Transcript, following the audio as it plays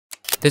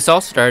This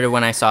all started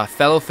when I saw a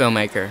fellow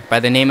filmmaker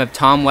by the name of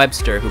Tom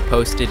Webster who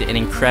posted an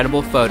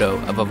incredible photo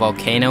of a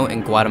volcano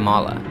in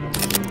Guatemala.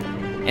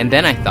 And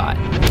then I thought,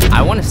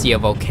 I want to see a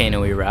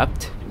volcano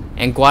erupt,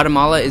 and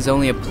Guatemala is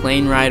only a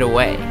plane ride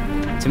away.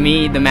 To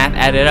me, the math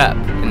added up,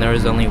 and there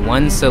was only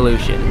one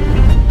solution.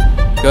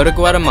 Go to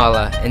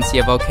Guatemala and see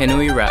a volcano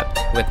erupt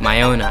with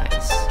my own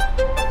eyes.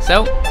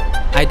 So,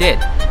 I did.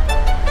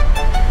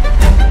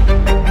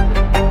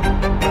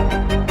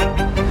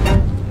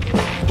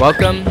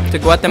 Welcome to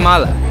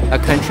Guatemala, a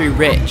country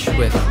rich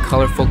with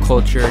colorful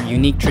culture,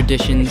 unique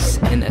traditions,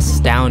 and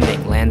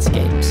astounding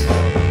landscapes.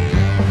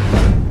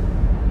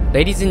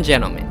 Ladies and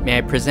gentlemen, may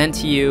I present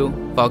to you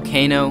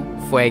Volcano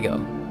Fuego.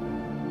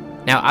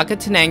 Now,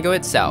 Acatenango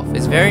itself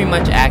is very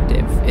much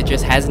active, it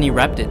just hasn't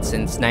erupted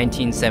since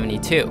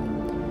 1972.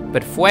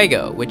 But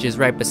Fuego, which is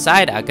right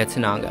beside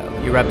Acatenango,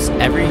 erupts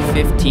every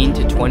 15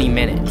 to 20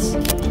 minutes.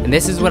 And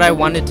this is what I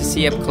wanted to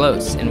see up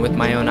close and with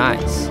my own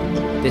eyes.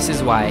 This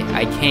is why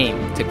I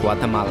came to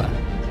Guatemala.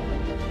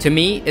 To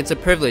me, it's a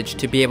privilege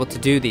to be able to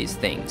do these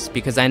things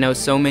because I know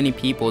so many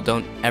people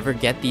don't ever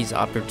get these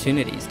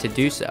opportunities to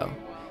do so.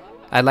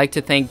 I'd like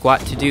to thank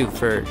Guat2do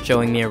for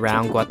showing me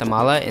around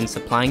Guatemala and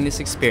supplying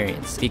this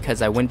experience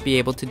because I wouldn't be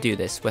able to do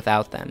this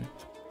without them.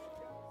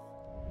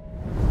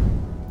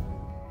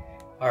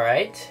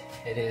 Alright,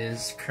 it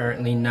is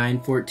currently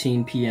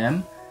 9:14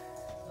 p.m.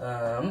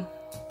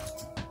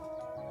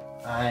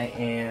 I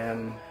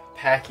am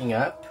packing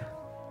up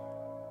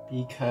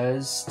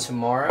because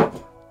tomorrow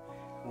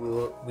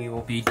we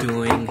will be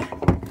doing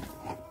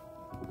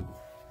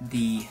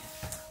the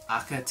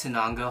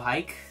Acatenango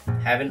hike.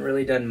 Haven't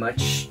really done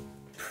much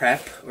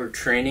prep or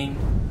training.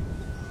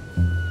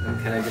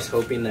 I'm kind of just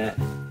hoping that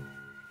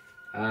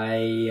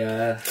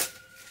I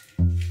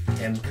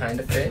am kind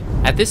of fit.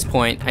 At this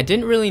point, I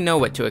didn't really know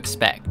what to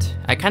expect.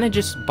 I kind of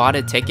just bought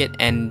a ticket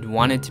and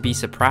wanted to be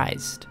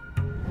surprised.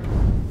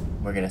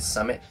 We're gonna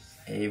summit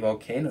a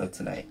volcano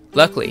tonight.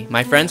 Luckily,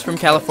 my friends from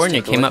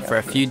California came up for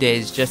a few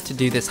days just to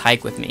do this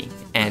hike with me,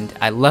 and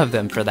I love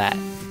them for that.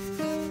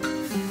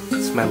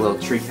 It's my little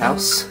tree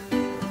house.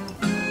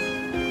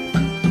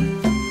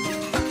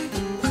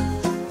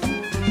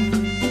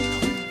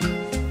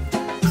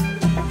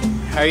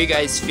 How are you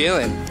guys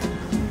feeling?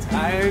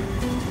 Tired,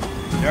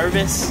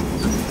 nervous,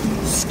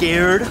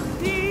 scared.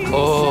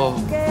 Oh.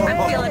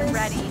 I'm feeling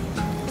ready.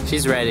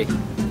 She's ready.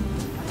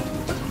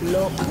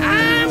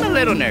 I'm a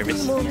little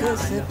nervous.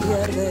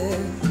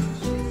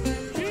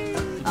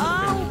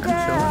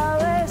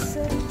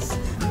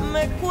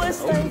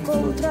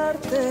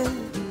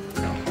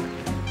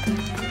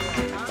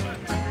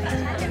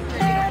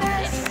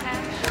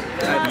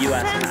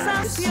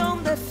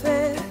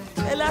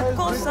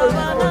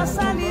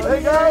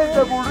 Hey guys,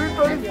 the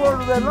burrito is for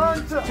the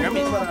lunch.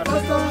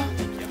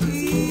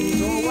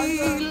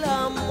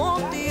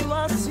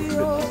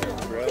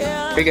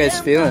 How you guys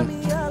feeling?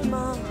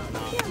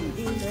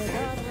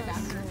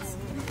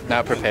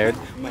 Not prepared.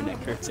 My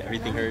neck hurts,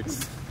 everything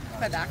hurts.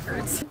 My back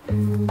hurts.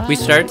 We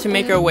started to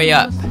make our way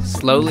up,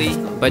 slowly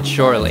but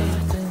surely.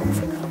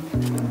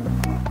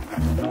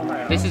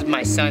 This is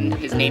my son,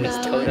 his name is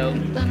Toto.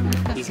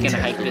 He's gonna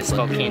hike this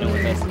volcano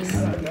with us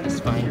this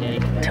fine day.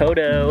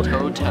 Toto.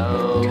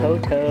 Toto.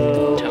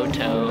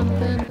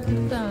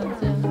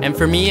 And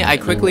for me, I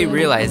quickly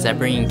realized that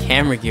bringing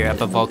camera gear up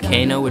a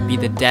volcano would be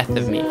the death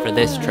of me for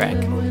this trek.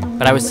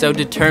 But I was so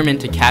determined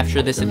to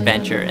capture this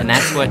adventure, and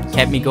that's what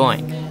kept me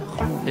going.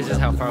 This is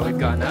how far we've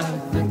gone up.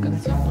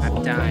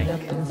 I'm dying.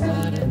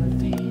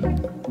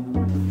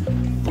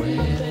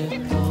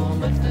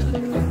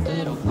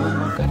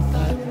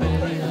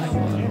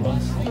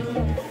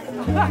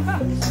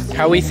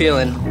 How are we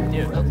feeling?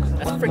 Dude,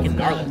 that's freaking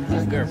gnarly.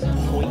 We're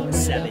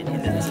 0.7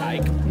 into this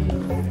hike.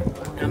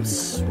 And I'm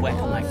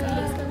sweating like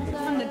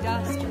From the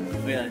dust.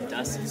 yeah,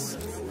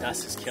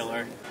 dust is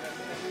killer.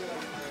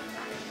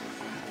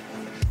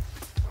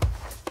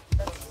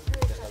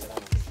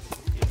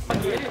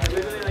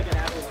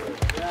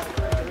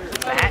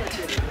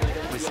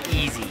 That was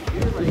easy.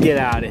 Get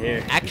out of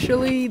here.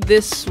 Actually,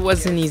 this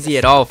wasn't easy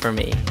at all for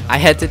me. I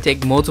had to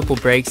take multiple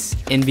breaks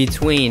in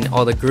between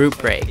all the group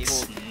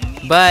breaks.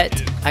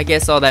 But I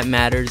guess all that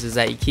matters is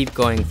that you keep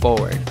going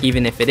forward,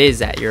 even if it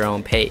is at your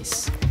own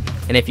pace.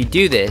 And if you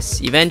do this,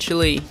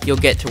 eventually you'll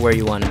get to where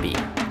you want to be.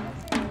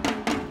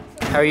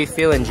 How are you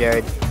feeling,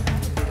 Jared?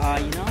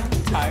 I'm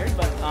tired,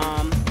 but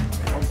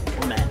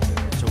we're men,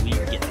 so we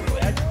get through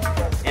it.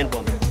 And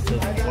women, so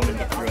women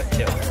get through it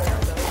too.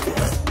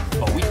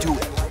 But we do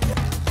it.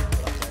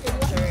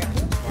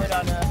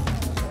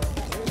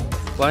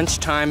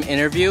 Lunchtime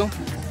interview.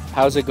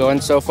 How's it going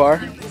so far?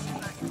 I'm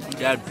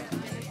dead.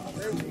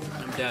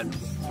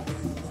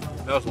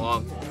 That was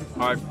long,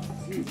 hard.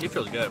 It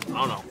feels good. I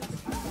don't know.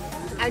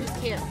 I just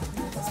can't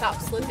stop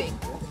slipping.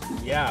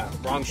 Yeah,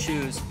 wrong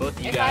shoes, both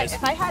of you guys.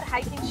 If I had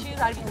hiking shoes,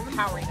 I'd be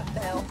powering up the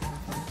hill.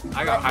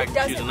 I got hiking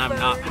shoes and I'm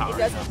not powering.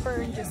 It doesn't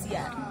burn just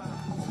yet.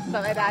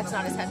 But my bag's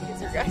not as heavy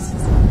as your guys'.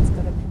 It's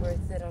gonna be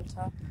worth it on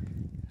top.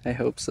 I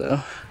hope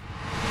so.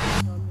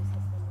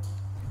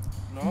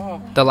 No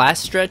The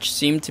last stretch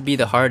seemed to be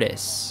the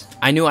hardest.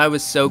 I knew I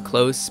was so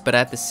close, but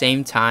at the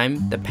same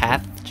time, the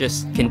path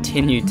just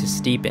continued to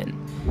steepen.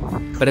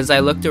 But as I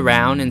looked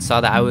around and saw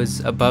that I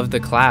was above the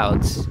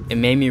clouds, it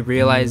made me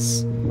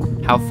realize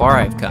how far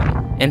I've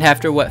come. And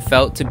after what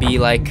felt to be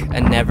like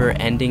a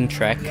never-ending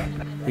trek,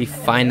 we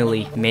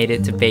finally made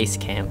it to base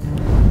camp.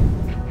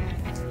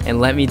 And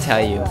let me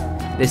tell you,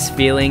 this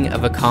feeling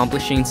of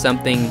accomplishing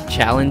something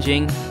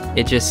challenging,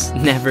 it just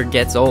never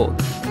gets old.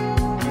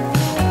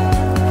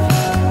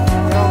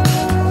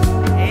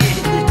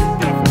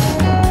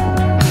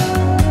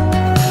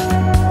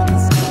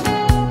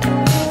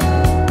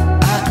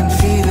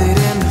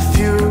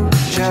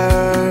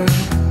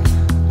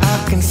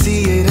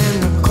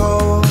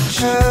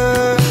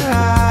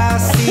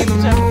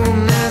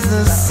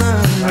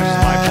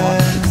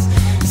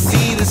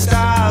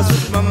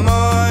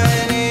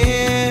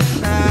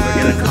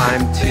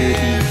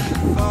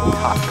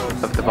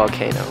 Of the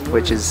volcano,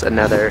 which is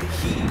another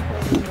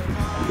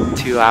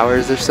 2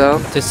 hours or so.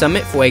 To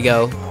summit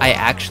Fuego, I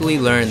actually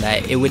learned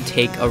that it would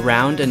take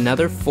around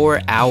another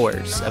 4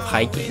 hours of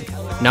hiking.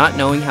 Not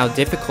knowing how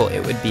difficult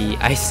it would be,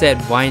 I said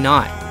why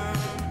not?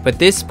 But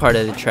this part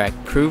of the trek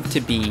proved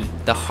to be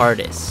the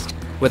hardest.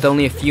 With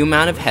only a few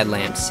amount of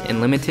headlamps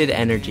and limited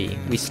energy,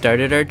 we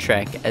started our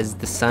trek as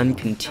the sun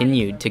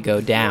continued to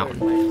go down.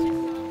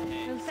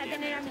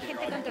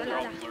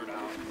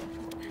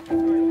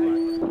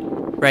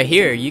 Right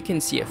here, you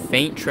can see a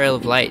faint trail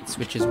of lights,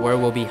 which is where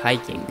we'll be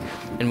hiking.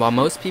 And while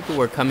most people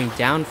were coming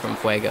down from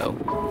Fuego,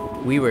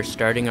 we were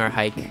starting our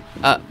hike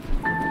up.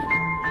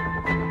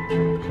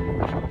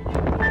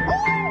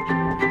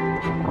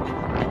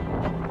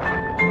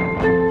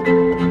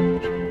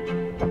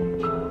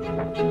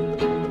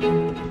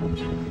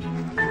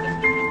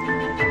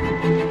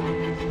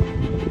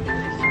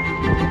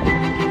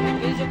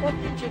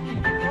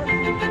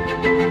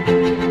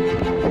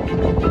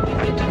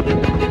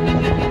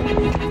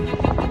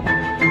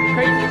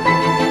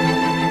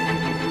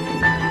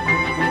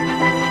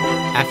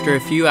 After a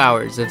few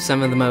hours of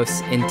some of the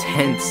most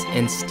intense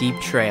and steep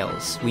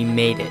trails, we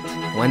made it,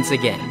 once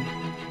again.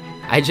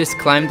 I just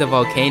climbed the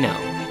volcano,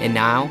 and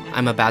now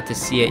I'm about to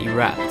see it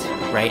erupt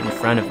right in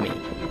front of me.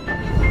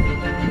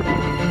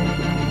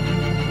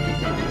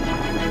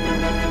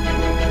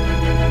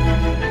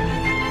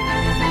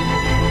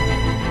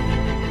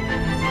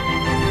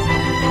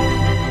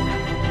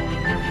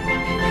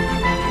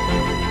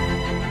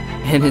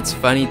 And it's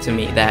funny to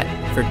me that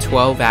for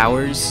 12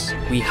 hours,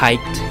 we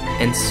hiked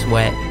and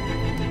sweat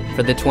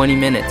for the 20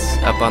 minutes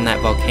up on that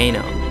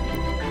volcano.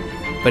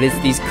 But it's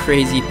these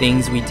crazy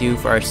things we do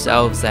for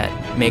ourselves that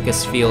make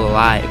us feel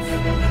alive.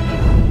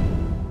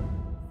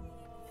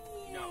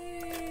 No,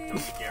 don't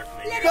be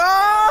careful.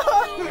 No!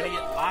 We're gonna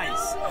get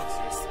lice.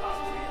 Alright,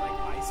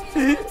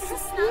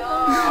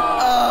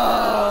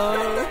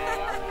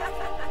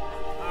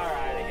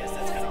 I guess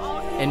that's kind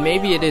of... And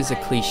maybe it is a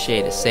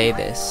cliche to say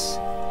this,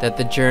 that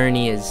the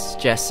journey is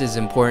just as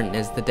important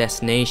as the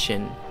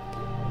destination.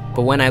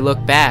 But when I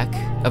look back,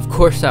 of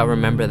course I'll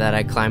remember that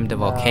I climbed a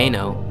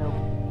volcano.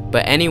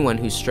 But anyone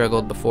who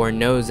struggled before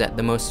knows that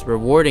the most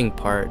rewarding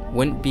part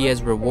wouldn't be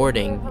as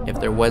rewarding if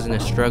there wasn't a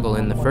struggle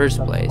in the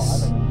first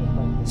place.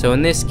 So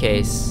in this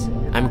case,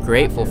 I'm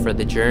grateful for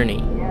the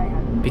journey,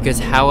 because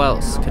how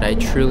else could I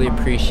truly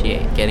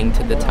appreciate getting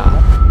to the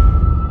top?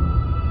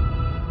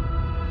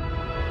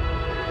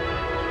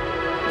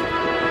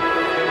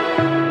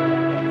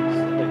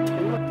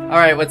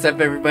 Alright, what's up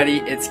everybody?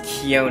 It's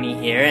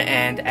Keoni here,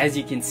 and as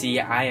you can see,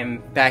 I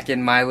am back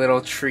in my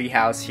little tree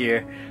house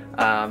here,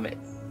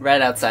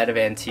 right outside of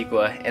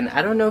Antigua. And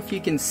I don't know if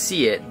you can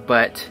see it,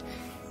 but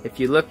if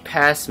you look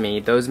past me,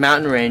 those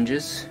mountain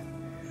ranges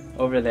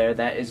over there,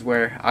 that is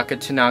where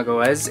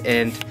Acatenango is,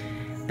 and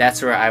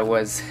that's where I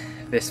was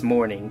this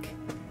morning.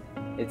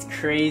 It's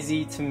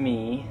crazy to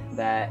me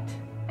that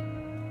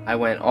I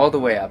went all the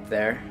way up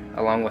there,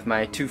 along with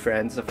my two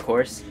friends, of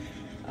course.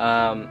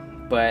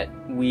 But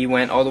we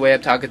went all the way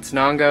up to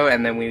Acatenango,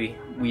 and then we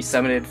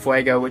summited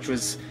Fuego, which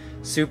was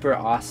super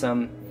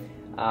awesome.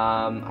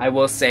 I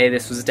will say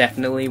this was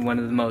definitely one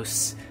of the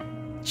most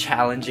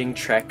challenging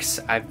treks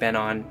I've been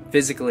on,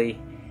 physically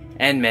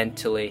and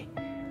mentally.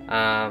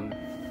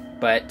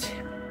 But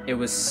it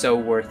was so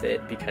worth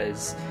it,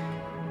 because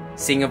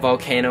seeing a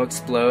volcano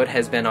explode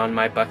has been on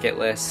my bucket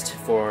list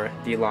for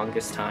the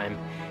longest time.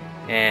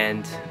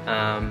 And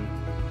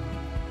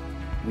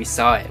we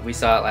saw it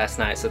last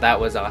night, so that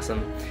was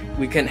awesome.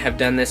 We couldn't have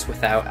done this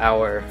without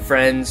our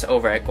friends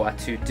over at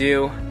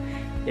Guat2do.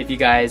 If you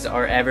guys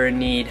are ever in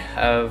need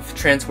of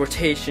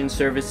transportation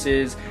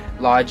services,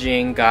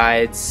 lodging,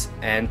 guides,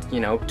 and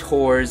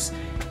tours,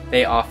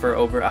 they offer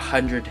over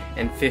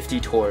 150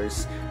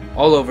 tours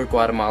all over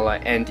Guatemala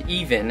and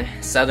even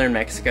southern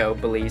Mexico,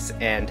 Belize,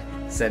 and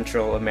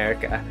Central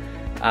America.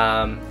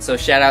 So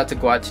shout out to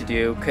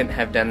Guat2do. Couldn't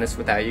have done this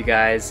without you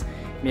guys.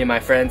 Me and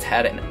my friends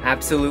had an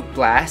absolute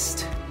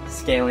blast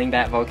scaling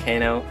that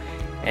volcano,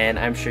 and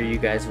I'm sure you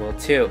guys will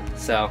too.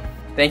 So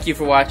thank you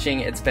for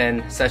watching. It's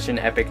been such an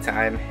epic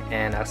time,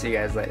 and I'll see you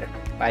guys later.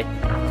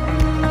 Bye.